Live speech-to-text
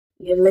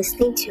You're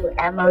listening to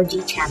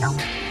MOG Channel.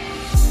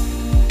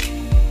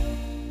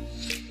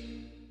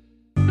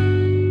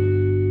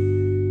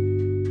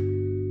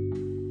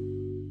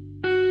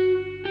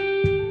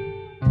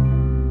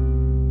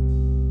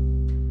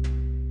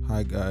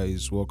 Hi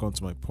guys, welcome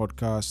to my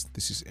podcast.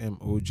 This is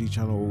MOG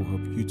Channel. Will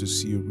help you to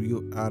see real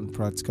and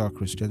practical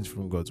Christians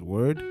from God's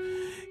Word.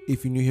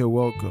 If you're new here,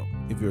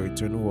 welcome. If you're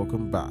returning,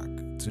 welcome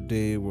back.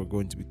 Today we're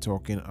going to be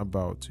talking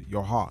about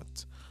your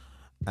heart,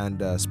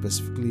 and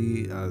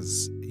specifically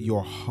as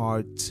your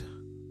heart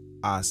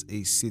as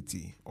a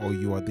city, or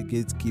you are the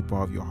gatekeeper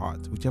of your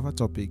heart. Whichever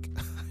topic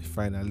I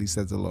finally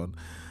settle on,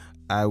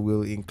 I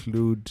will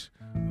include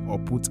or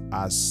put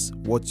as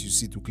what you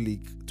see to click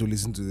to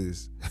listen to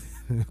this.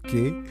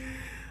 Okay,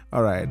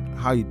 all right,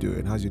 how you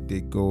doing? How's your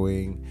day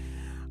going?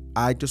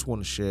 I just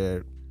want to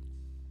share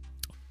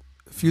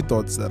a few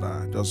thoughts that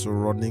are just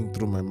running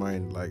through my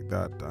mind like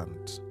that,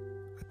 and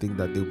I think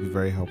that they'll be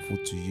very helpful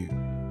to you.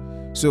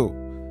 So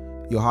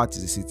your heart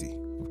is a city.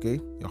 Okay,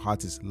 your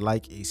heart is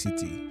like a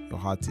city. Your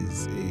heart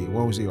is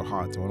when we say your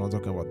heart, we're not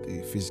talking about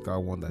the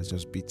physical one that's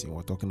just beating.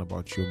 We're talking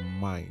about your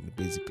mind,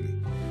 basically,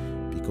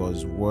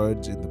 because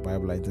words in the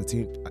Bible are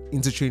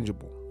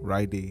interchangeable,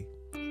 right?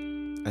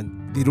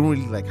 And they don't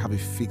really have a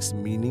fixed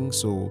meaning.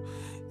 So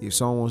if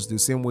someone's the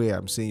same way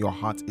I'm saying your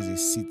heart is a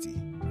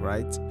city,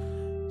 right?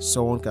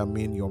 Someone can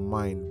mean your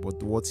mind,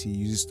 but what he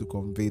uses to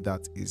convey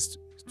that is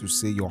to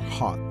say your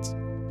heart.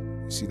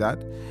 You see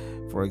that?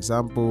 For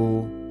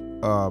example,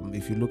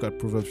 if you look at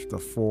Proverbs chapter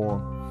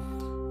 4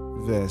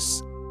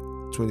 verse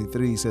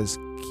 23, it says,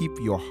 keep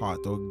your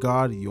heart, or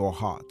guard your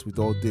heart with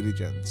all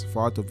diligence,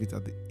 for out of it are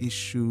the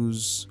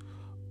issues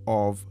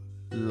of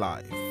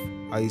life.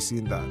 Are you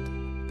seeing that?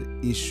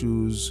 The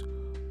issues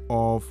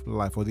of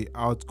life, or the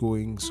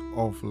outgoings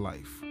of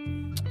life,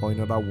 or in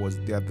other words,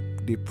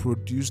 they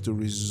produce the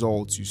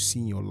results you see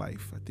in your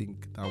life. I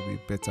think that would be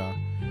a better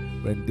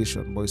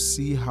rendition. But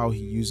see how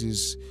he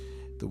uses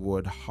the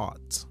word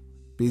heart.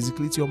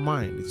 Basically, it's your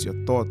mind, it's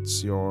your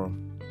thoughts,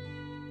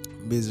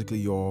 basically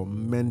your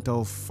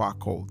mental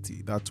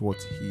faculty. That's what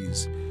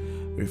he's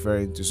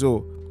referring to.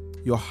 So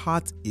your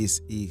heart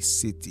is a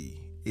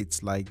city.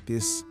 It's like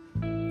this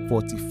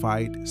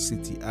fortified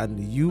city, and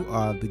you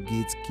are the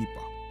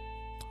gatekeeper,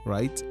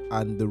 right?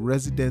 And the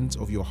residents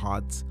of your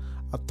heart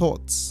are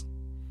thoughts.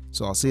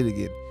 So I'll say it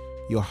again.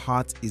 Your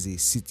heart is a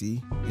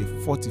city, a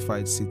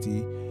fortified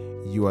city.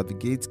 You are the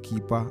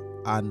gatekeeper,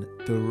 and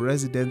the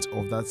residents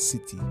of that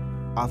city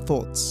are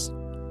thoughts.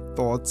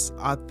 Thoughts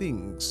are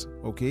things,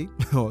 okay?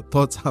 Or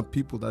thoughts are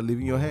people that live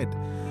in your head.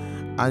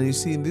 And you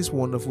see, in this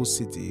wonderful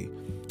city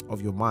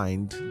of your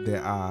mind,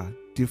 there are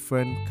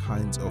different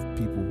kinds of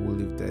people who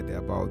live there. There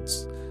are about,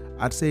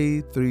 I'd say,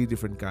 3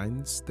 different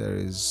kinds. There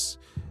is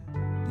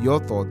your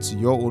thoughts,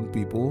 your own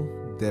people.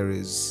 There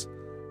is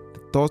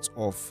the thoughts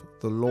of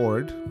the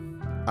Lord,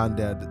 and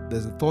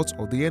there's the thoughts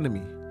of the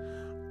enemy.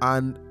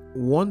 And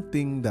one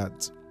thing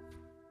that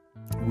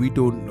we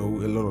don't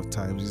know a lot of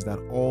times is that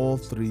all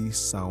 3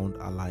 sound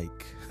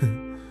alike.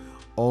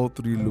 All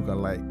 3 look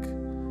alike.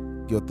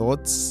 Your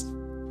thoughts,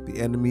 the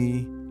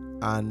enemy,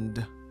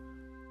 and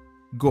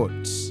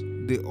God's.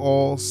 They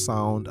all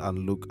sound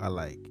and look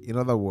alike. In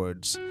other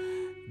words,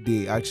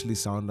 they actually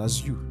sound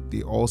as you.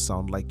 They all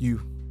sound like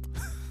you.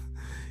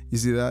 You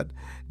see that?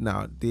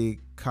 Now, they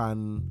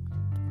can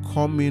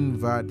come in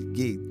via the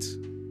gate,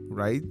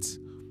 right?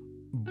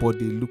 But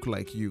they look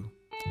like you.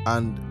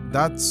 And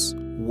that's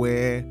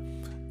where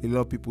a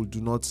lot of people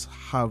do not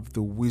have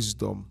the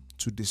wisdom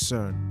to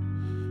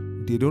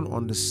discern. They don't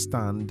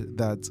understand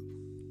that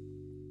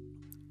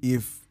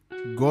if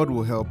God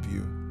will help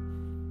you,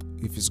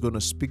 if he's going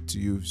to speak to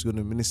you, if he's going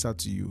to minister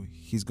to you,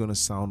 he's going to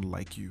sound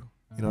like you.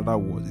 In other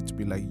words, it will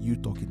be like you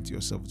talking to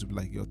yourself. It will be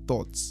like your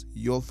thoughts,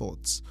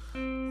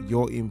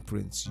 your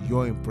imprints,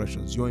 your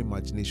impressions, your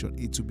imagination.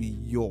 It will be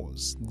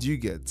yours. Do you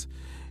get?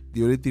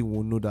 The only thing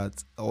we'll know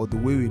that, or the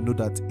way we know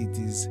that it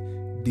is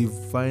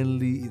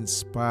divinely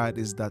inspired,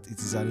 is that it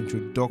is an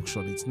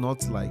introduction. It's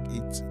not like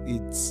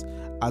it's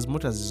as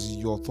much as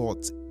your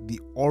thoughts, the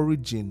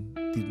origin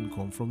didn't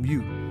come from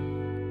you.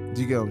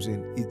 Do you get what I'm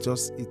saying?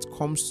 It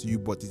comes to you,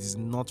 but it is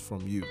not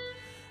from you.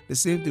 The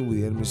same thing with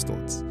the enemy's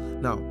thoughts.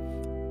 Now,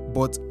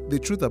 but the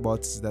truth about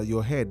it is that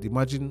your head,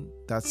 imagine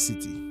that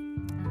city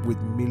with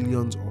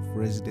millions of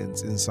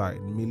residents inside,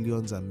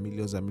 millions and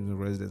millions and millions of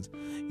residents.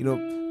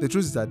 The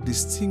truth is that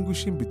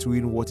distinguishing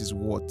between what is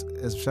what,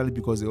 especially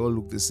because they all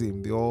look the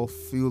same, they all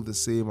feel the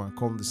same and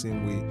come the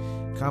same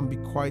way, can be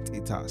quite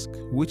a task,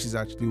 which is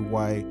actually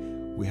why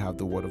we have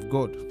the Word of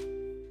God.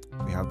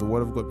 We have the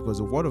Word of God because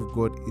the Word of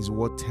God is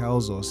what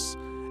tells us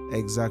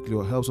exactly,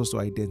 or helps us to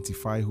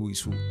identify who is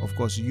who. Of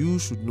course, you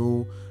should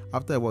know,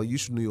 after a while, you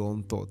should know your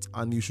own thoughts,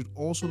 and you should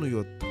also know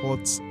your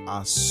thoughts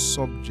are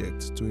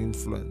subject to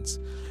influence.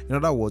 In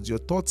other words, your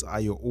thoughts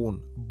are your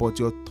own, but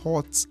your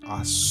thoughts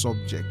are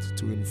subject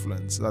to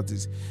influence. That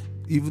is,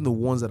 even the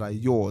ones that are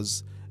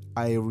yours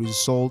are a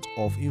result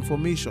of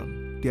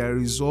information. They are a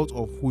result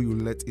of who you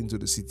let into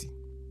the city.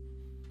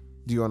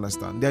 Do Do you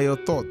understand? They are your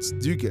thoughts.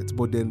 Do you get?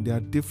 But then there are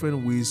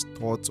different ways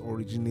thoughts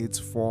originate,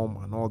 form,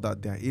 and all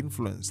that. They are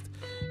influenced.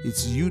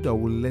 It's you that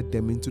will let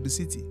them into the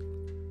city.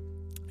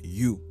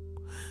 You.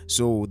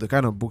 So the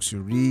kind of books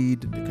you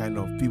read, the kind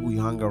of people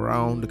you hang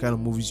around, the kind of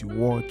movies you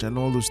watch, and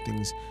all those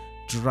things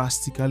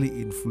drastically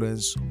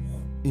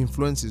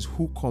influences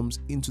who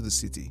comes into the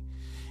city.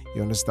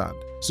 You understand?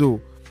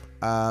 So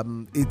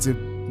it's a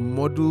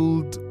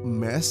muddled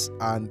mess,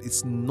 and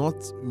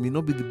may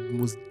not be the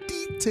most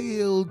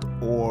detailed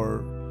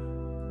or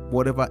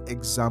whatever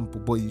example,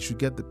 but you should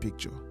get the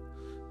picture.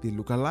 They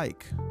look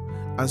alike.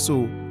 And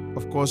so,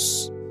 of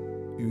course,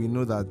 you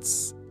know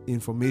that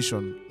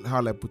information,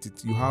 how I put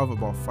it, you have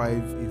about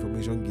 5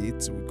 information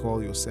gates. We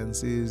call your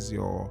senses,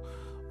 your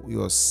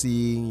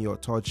seeing, your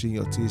touching,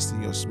 your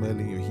tasting, your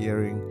smelling, your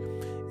hearing.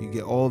 You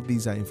get all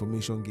these are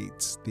information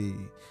gates.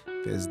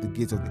 There's the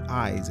gate of the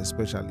eyes,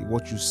 especially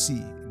what you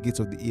see. Gate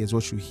of the ears,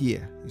 what you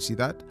hear. You see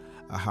that?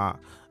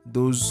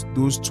 Those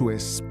 2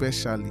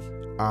 especially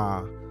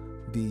are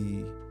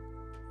the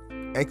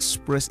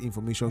express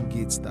information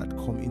gates that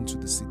come into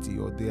the city,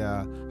 or they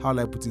are, how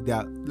I put it,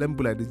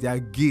 they are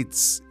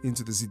gates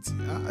into the city.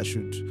 I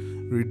should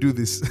redo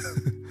this.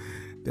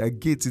 There are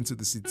gates into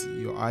the city.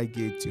 Your eye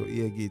gate, your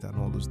ear gate, and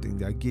all those things.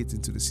 There are gates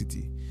into the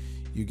city.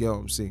 You get what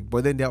I'm saying?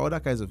 But then there are other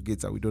kinds of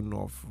gates that we don't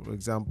know of. For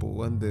example,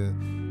 when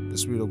the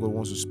Spirit of God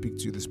wants to speak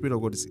to you, the Spirit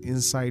of God is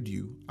inside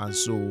you, and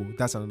so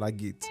that's another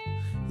gate.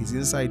 He's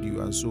inside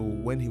you, and so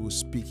when he will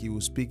speak,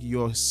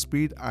 your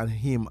spirit and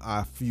him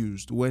are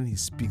fused. When he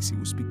speaks, he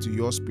will speak to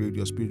your spirit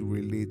will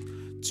relate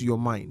to your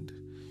mind.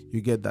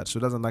 You get that? So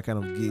that's another kind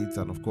of gate.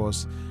 And of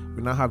course,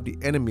 we now have the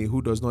enemy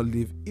who does not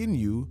live in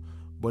you,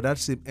 but that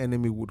same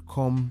enemy would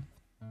come.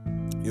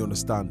 You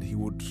understand? He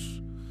would,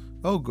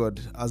 oh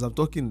God, as I'm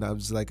talking, God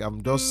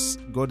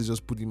is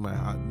just putting my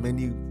heart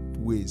many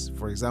ways.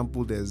 For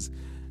example, there's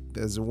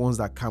the ones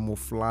that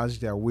camouflage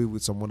their way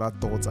with some other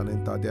thoughts and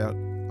enter there.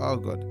 Oh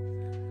God,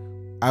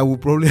 I will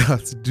probably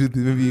have to do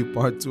maybe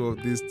part 2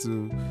 of this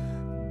to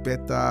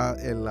better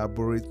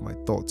elaborate my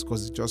thoughts,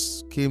 because it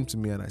just came to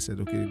me and I said,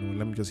 okay,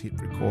 let me just hit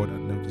record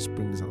and let me just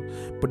bring this out.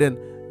 But then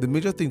the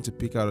major thing to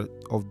pick out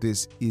of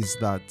this is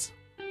that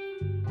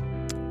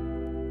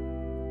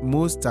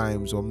most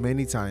times, or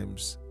many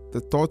times,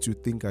 the thoughts you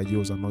think are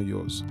yours are not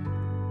yours.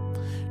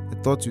 The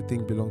thoughts you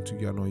think belong to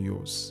you are not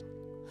yours.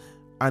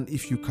 And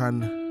if you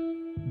can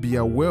be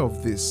aware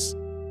of this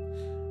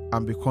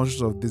and be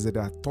conscious of this, that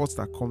there are thoughts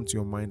that come to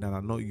your mind that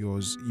are not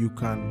yours, you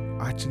can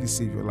actually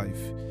save your life.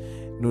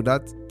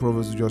 That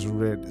Proverbs we just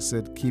read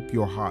said, keep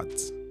your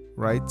heart,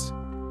 right?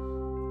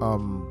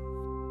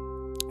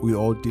 With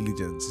all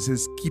diligence. It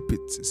says, keep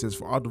it. It says,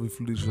 for out of the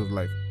foolishness of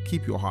life,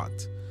 keep your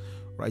heart,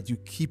 right? You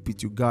keep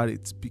it, you guard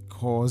it,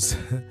 because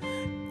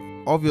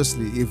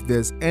obviously, if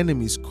there's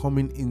enemies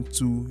coming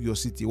into your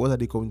city, what are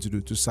they coming to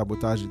do? To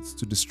sabotage it,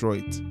 to destroy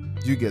it.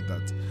 Do you get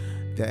that?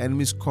 There are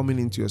enemies coming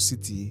into your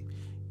city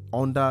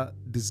under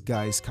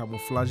disguise,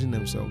 camouflaging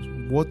themselves.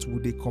 What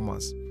would they come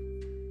as?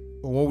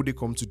 Or what would they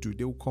come to do?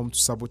 They will come to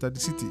sabotage the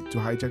city, to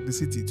hijack the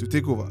city, to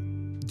take over.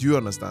 Do you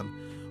understand?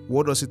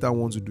 What does Satan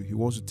want to do? He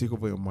wants to take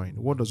over your mind.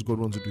 What does God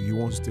want to do? He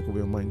wants to take over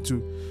your mind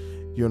too.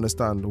 You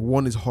understand?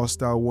 One is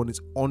hostile, one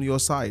is on your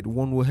side,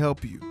 one will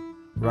help you,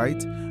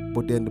 right?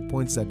 But then the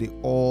point is that they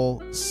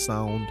all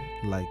sound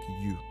like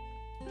you.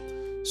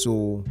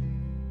 So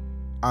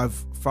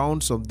I've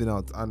found something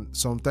out, and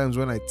sometimes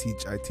when I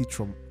teach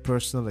from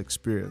personal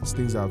experience,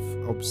 things I've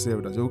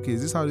observed. I say, okay,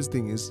 is this how this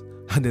thing is?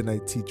 And then I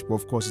teach, but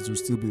of course it will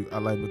still be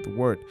aligned with the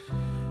word.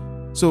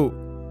 So,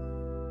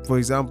 for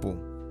example,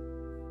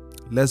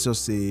 let's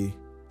just say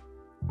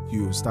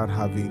you start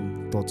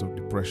having thoughts of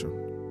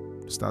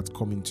depression, start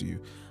coming to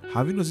you.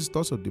 Having those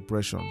thoughts of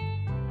depression,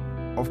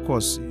 of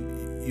course,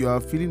 you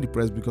are feeling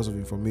depressed because of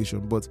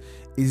information, but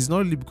it is not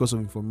really because of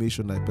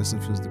information that a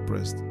person feels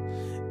depressed.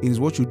 It is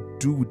what you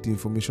do with the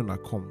information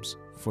that comes.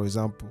 For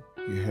example,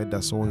 you heard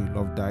that someone you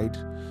love died,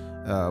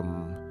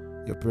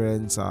 your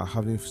parents are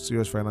having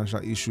serious financial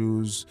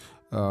issues,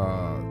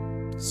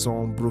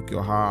 someone broke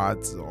your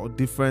heart, or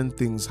different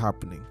things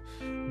happening.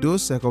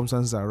 Those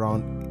circumstances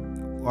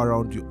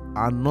around you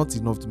are not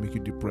enough to make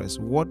you depressed.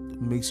 What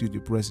makes you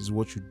depressed is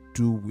what you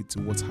do with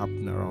what's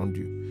happening around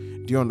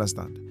you. Do you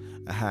understand?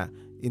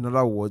 In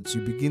other words,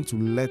 you begin to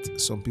let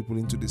some people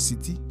into the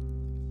city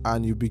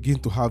and you begin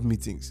to have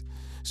meetings.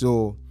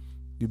 So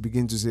you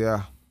begin to say,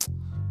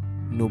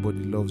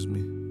 nobody loves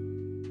me.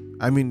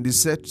 I mean, the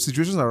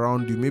situations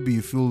around you, maybe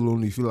you feel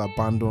lonely, you feel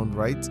abandoned,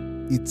 right?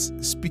 It's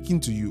speaking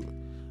to you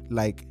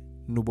like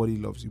nobody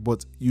loves you.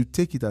 But you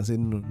take it and say,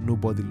 no,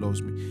 nobody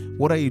loves me.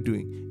 What are you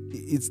doing?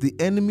 It's the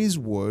enemy's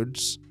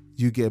words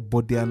you get,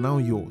 but they are now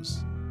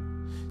yours.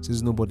 It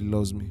says, nobody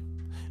loves me.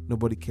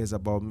 Nobody cares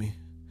about me.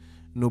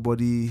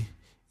 Nobody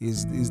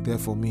is there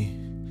for me.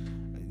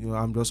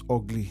 I'm just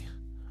ugly.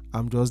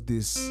 I'm just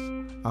this.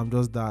 I'm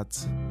just that.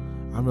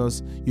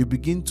 You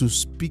begin to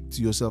speak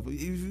to yourself.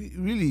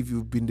 If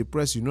you've been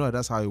depressed, you know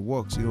that's how it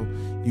works.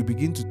 You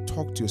begin to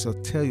talk to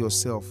yourself, tell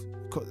yourself.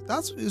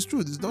 It's true.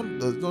 It's not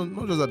just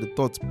that the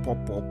thoughts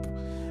pop up.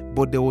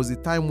 But there was a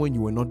time when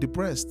you were not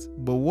depressed.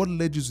 But what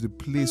led you to the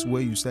place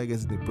where you started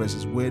getting depressed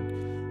is where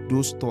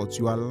those thoughts,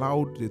 you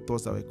allowed the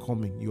thoughts that were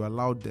coming, you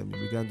allowed them.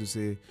 You began to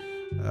say,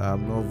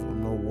 I'm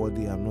not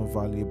worthy, I'm not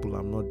valuable,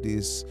 I'm not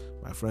this,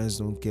 my friends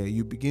don't care.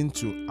 You begin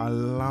to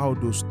allow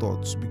those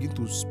thoughts, you begin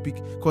to speak,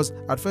 because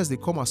at first they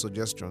come as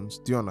suggestions.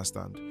 Do you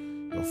understand?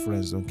 Your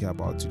friends don't care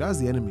about you. That's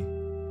the enemy.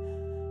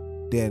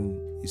 Then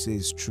you say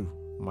it's true.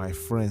 My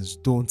friends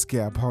don't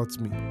care about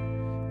me.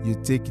 You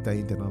take it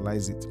and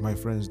internalize it. My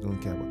friends don't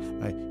care about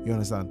me. You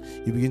understand?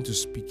 You begin to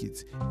speak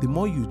it. The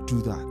more you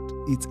do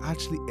that, it's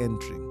actually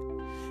entering.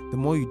 The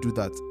more you do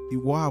that,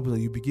 what happens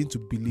is you begin to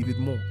believe it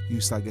more.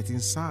 You start getting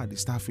sad. You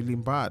start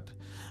feeling bad.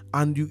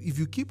 And if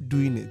you keep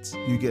doing it,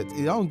 it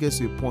now gets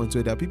to a point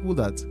where there are people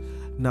that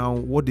now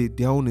what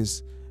their own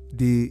is,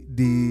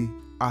 they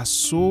are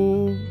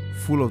so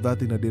full of that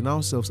thing that they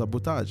now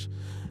self-sabotage.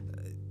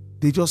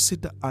 They just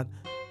sit there and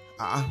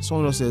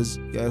someone else says,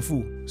 you're a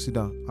fool. Sit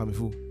down. I'm a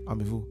fool.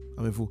 I'm a fool.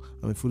 I'm a fool.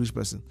 I'm a foolish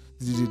person.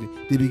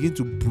 They begin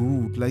to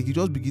brood. Like you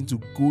just begin to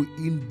go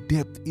in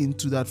depth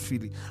into that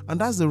feeling. And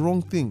that's the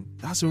wrong thing.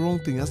 That's the wrong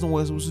thing. That's not what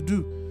you're supposed to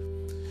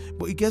do.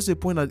 But it gets to a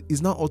point that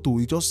it's not auto.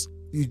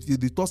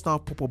 The thoughts now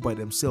pop up by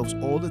themselves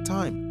all the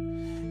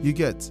time. You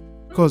get?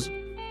 Because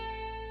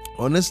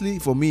honestly,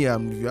 for me,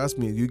 if you ask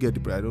me, you get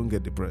depressed? I don't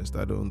get depressed.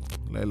 I don't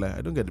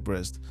get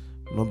depressed.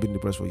 I've not been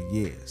depressed for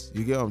years.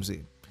 You get what I'm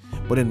saying?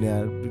 But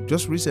then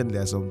just recently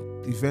there are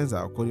some events that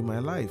are occurring in my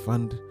life,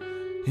 and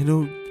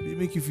it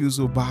make you feel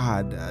so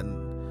bad.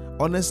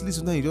 And honestly,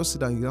 sometimes you just sit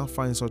down, you now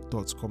find such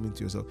thoughts coming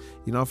to yourself.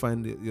 You now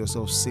find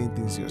yourself saying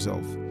things to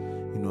yourself.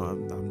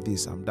 I'm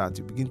this, I'm that.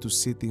 You begin to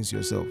say things to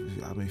yourself.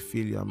 I'm a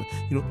failure.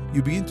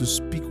 You begin to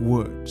speak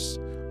words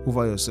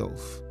over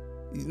yourself.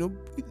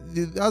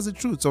 That's the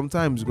truth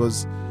sometimes,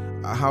 because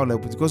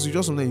you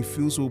just sometimes you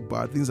feel so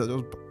bad. Things are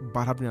just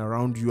bad happening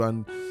around you,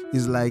 and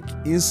it's like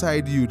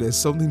inside you there's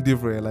something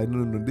different. Like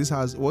no,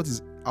 what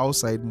is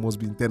outside must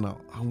be internal,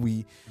 and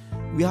we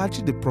are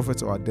actually the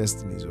prophets of our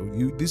destiny. So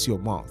this is your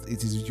mouth.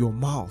 It is your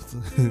mouth.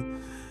 It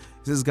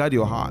says, guard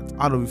your heart.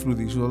 Out of the flow of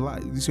your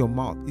life. This is your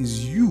mouth.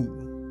 Is you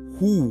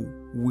who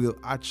will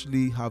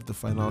actually have the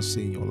final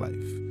say in your life.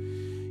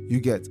 You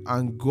get?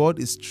 And God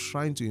is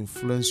trying to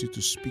influence you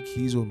to speak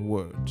His own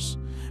words.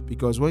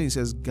 Because when He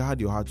says,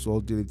 guard your heart with all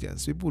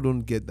diligence, people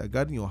don't get that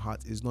guarding your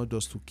heart is not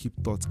just to keep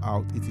thoughts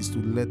out, it is to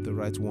let the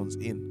right ones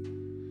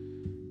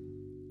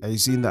in. Are you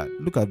seeing that?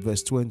 Look at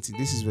verse 20.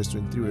 This is verse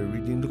 23 we're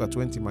reading. Look at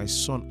 20. My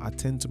son,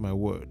 attend to my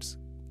words.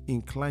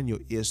 Incline your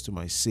ears to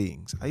my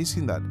sayings. Are you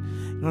seeing that?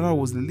 In other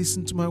words,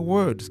 listen to my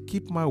words.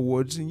 Keep my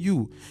words in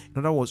you.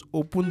 In other words,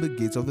 open the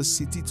gates of the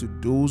city to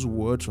those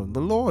words from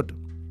the Lord.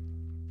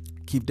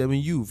 Keep them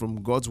in you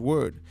from God's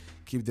word.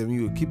 Keep them in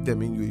you. Keep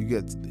them in you. You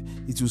get?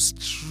 It will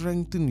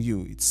strengthen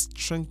you. It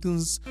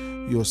strengthens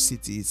your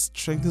city. It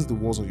strengthens the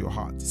walls of your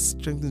heart. It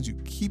strengthens you.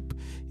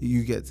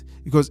 You get?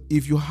 Because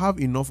if you have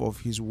enough of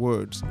His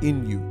words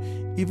in you,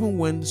 even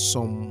when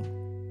some,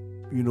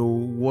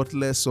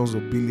 worthless sons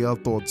of Belial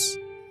thoughts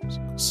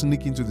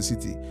sneak into the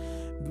city,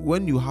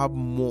 when you have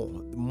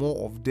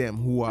more of them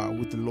who are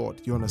with the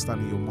Lord, you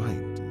understand, in your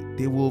mind,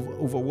 they will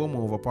overwhelm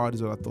and overpower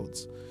these other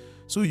thoughts.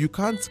 So you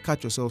can't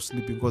catch yourself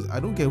sleeping, because I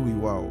don't care who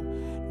you are.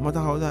 No matter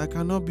how I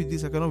cannot be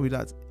this, I cannot be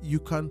that. You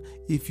can,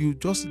 if you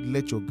just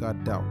let your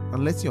guard down.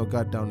 And letting your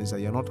guard down is that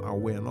you're not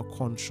aware, you're not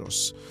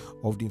conscious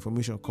of the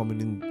information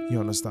coming in. You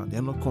understand?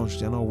 You're not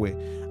conscious, you're not aware.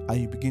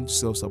 And you begin to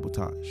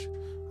self-sabotage.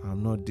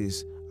 I'm not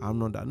this, I'm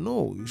not that.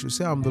 No, you should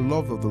say, I'm the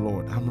love of the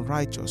Lord. I'm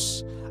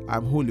righteous.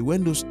 I'm holy.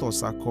 When those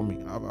thoughts are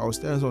coming, I was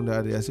telling someone the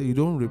other day, I said, you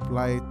don't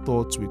reply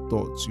thoughts with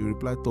thoughts. You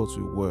reply thoughts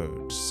with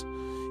words.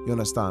 You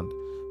understand?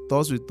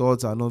 Thoughts with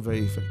thoughts are not very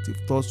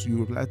effective. You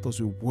reply thoughts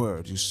with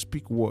words. You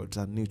speak words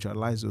and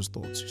neutralize those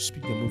thoughts. You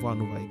speak them over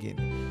and over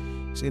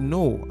again. You say,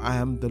 no, I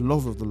am the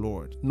love of the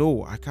Lord.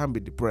 No, I can't be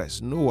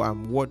depressed. No,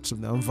 I'm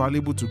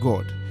valuable to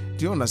God.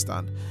 Do you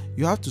understand?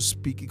 You have to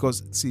speak,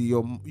 because see,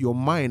 your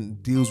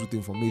mind deals with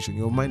information.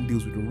 Your mind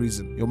deals with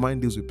reason. Your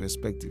mind deals with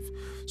perspective.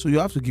 So you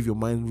have to give your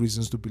mind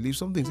reasons to believe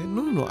something. Say,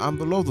 no, I'm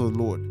the love of the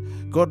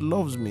Lord. God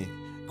loves me.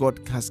 God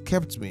has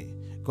kept me.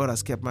 God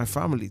has kept my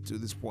family to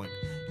this point.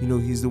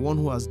 He's the one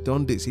who has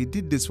done this. He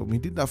did this for me. He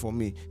did that for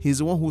me. He's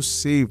the one who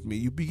saved me.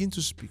 You begin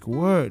to speak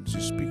words.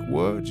 You speak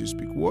words. You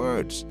speak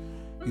words.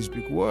 You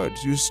speak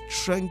words. You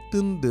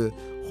strengthen the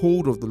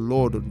hold of the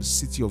Lord on the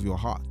city of your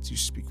heart. You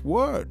speak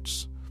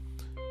words.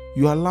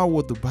 You allow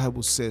what the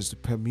Bible says to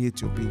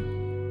permeate your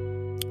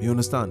being. You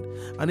understand?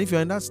 And if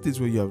you're in that state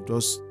where you have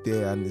just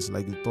there and it's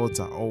like the thoughts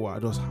are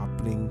just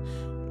happening,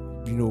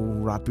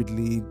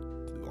 rapidly,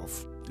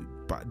 of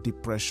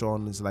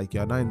depression, it's like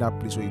you're not in that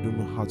place where you don't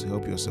know how to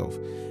help yourself.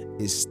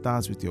 It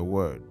starts with your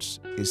words.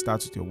 It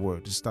starts with your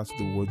words. It starts with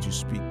the words you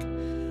speak.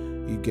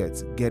 You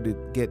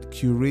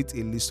curate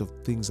a list of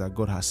things that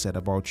God has said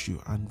about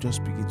you, and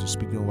just begin to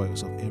speak them over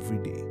yourself every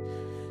day.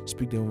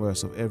 Speak them over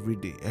yourself every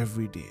day.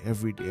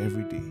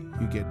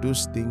 You get?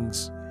 Those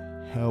things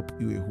help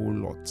you a whole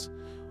lot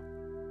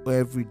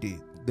every day.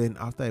 Then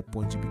after a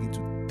point, you begin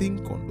to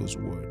think on those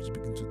words. You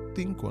begin to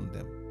think on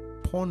them,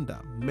 ponder,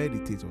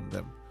 meditate on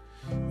them.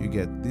 You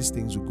get these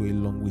things will go a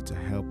long way to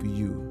help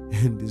you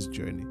in this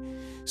journey.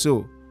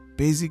 So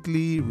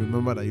basically,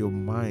 remember that your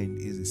mind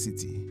is a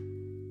city,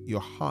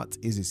 your heart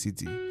is a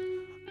city,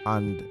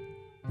 and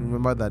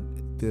remember that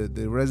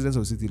the residents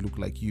of the city look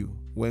like you.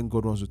 When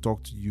God wants to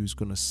talk to you, it's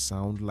going to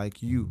sound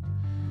like you.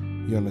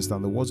 You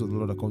understand? The words of the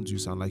Lord that come to you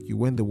sound like you.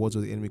 When the words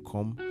of the enemy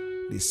come,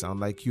 they sound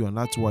like you. And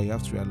that's why you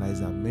have to realize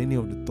that many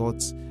of the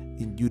thoughts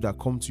in you that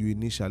come to you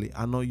initially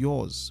are not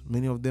yours.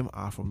 Many of them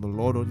are from the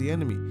Lord or the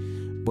enemy.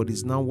 But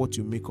it's now what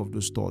you make of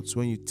those thoughts.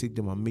 When you take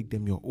them and make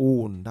them your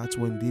own, that's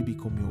when they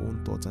become your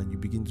own thoughts and you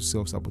begin to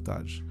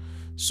self-sabotage.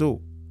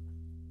 So,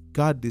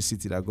 guard this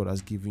city that God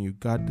has given you.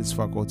 Guard this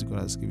faculty God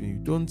has given you.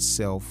 Don't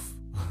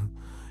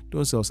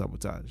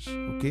self-sabotage,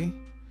 okay?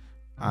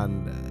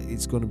 And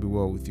it's going to be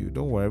well with you.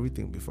 Don't worry,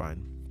 everything will be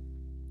fine.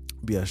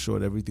 Be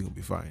assured everything will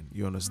be fine.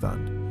 You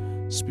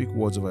understand? Speak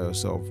words over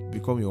yourself.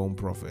 Become your own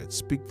prophet.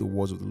 Speak the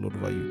words of the Lord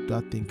over you.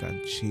 That thing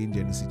can change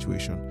any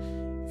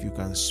situation. If you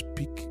can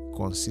speak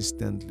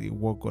consistently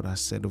what God has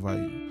said over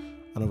you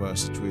and over your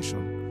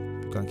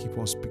situation, you can keep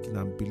on speaking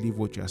and believe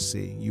what you are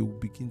saying. You will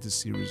begin to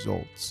see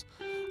results.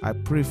 I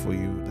pray for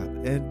you that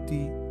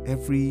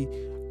every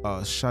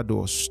shadow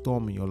or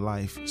storm in your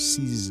life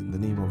ceases in the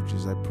name of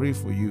Jesus. I pray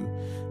for you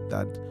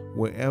that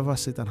wherever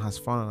Satan has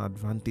found an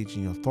advantage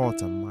in your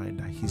thoughts and mind,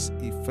 that his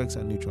effects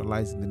are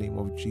neutralized in the name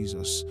of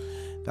Jesus.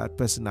 That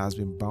person that has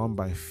been bound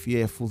by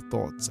fearful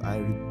thoughts, I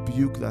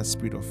rebuke that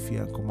spirit of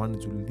fear and command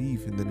it to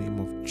leave in the name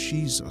of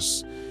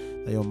Jesus.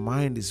 That your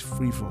mind is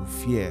free from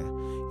fear.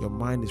 Your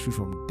mind is free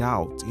from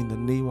doubt in the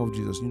name of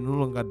Jesus. You no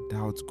longer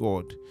doubt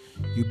God.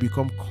 You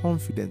become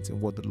confident in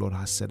what the Lord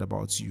has said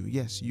about you.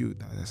 Yes, you.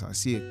 As I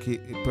see a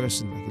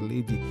person like a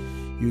lady,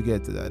 you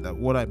get that.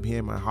 What I'm hearing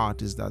in my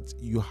heart is that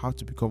you have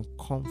to become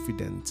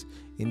confident.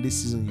 In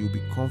this season, you'll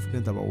be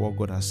confident about what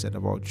God has said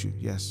about you.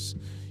 Yes,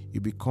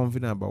 you'll be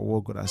confident about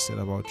what God has said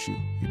about you.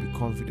 You'll be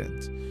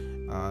confident.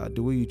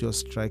 The way you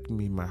just strike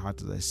me in my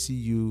heart as I see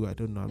you, I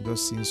don't know, I'm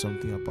just seeing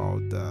something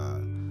about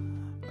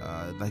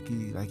like a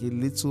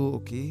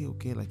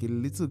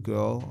little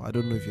girl. I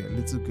don't know if you're a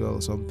little girl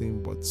or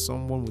something, but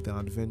someone with an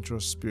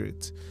adventurous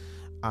spirit,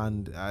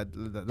 and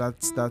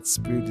that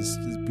spirit is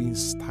being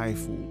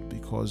stifled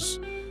because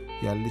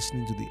you are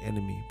listening to the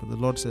enemy. But the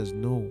Lord says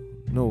no.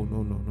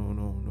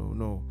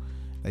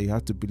 That you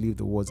have to believe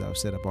the words I've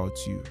said about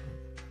you.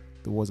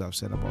 The words I've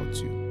said about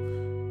you.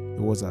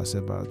 The words I've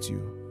said about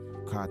you.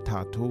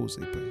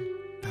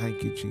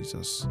 Thank you,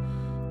 Jesus.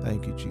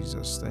 Thank you,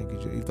 Jesus. Thank you,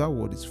 Jesus. If that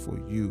word is for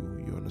you,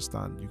 you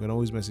understand, you can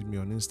always message me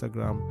on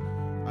Instagram,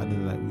 and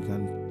then we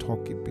can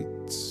talk a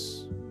bit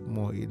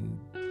more in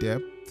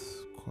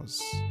depth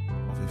because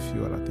of a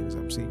few other things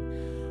I'm seeing.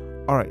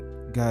 All right,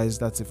 guys,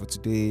 that's it for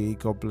today.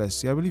 God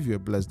bless you. I believe you're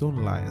blessed.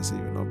 Don't lie and say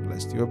you're not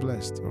blessed. You're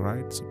blessed. All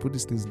right. So put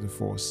these things into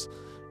force.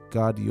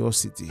 Guard your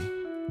city,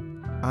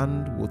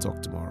 and we'll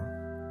talk tomorrow.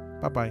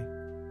 Bye-bye.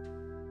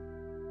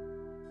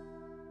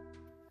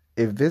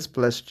 If this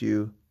blessed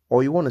you,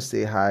 or you want to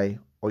say hi,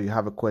 or you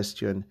have a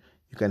question,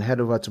 you can head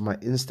over to my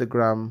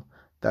Instagram.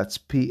 That's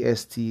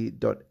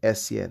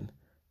pst.sen,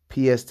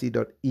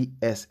 pst.essien.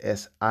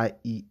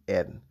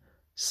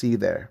 See you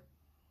there.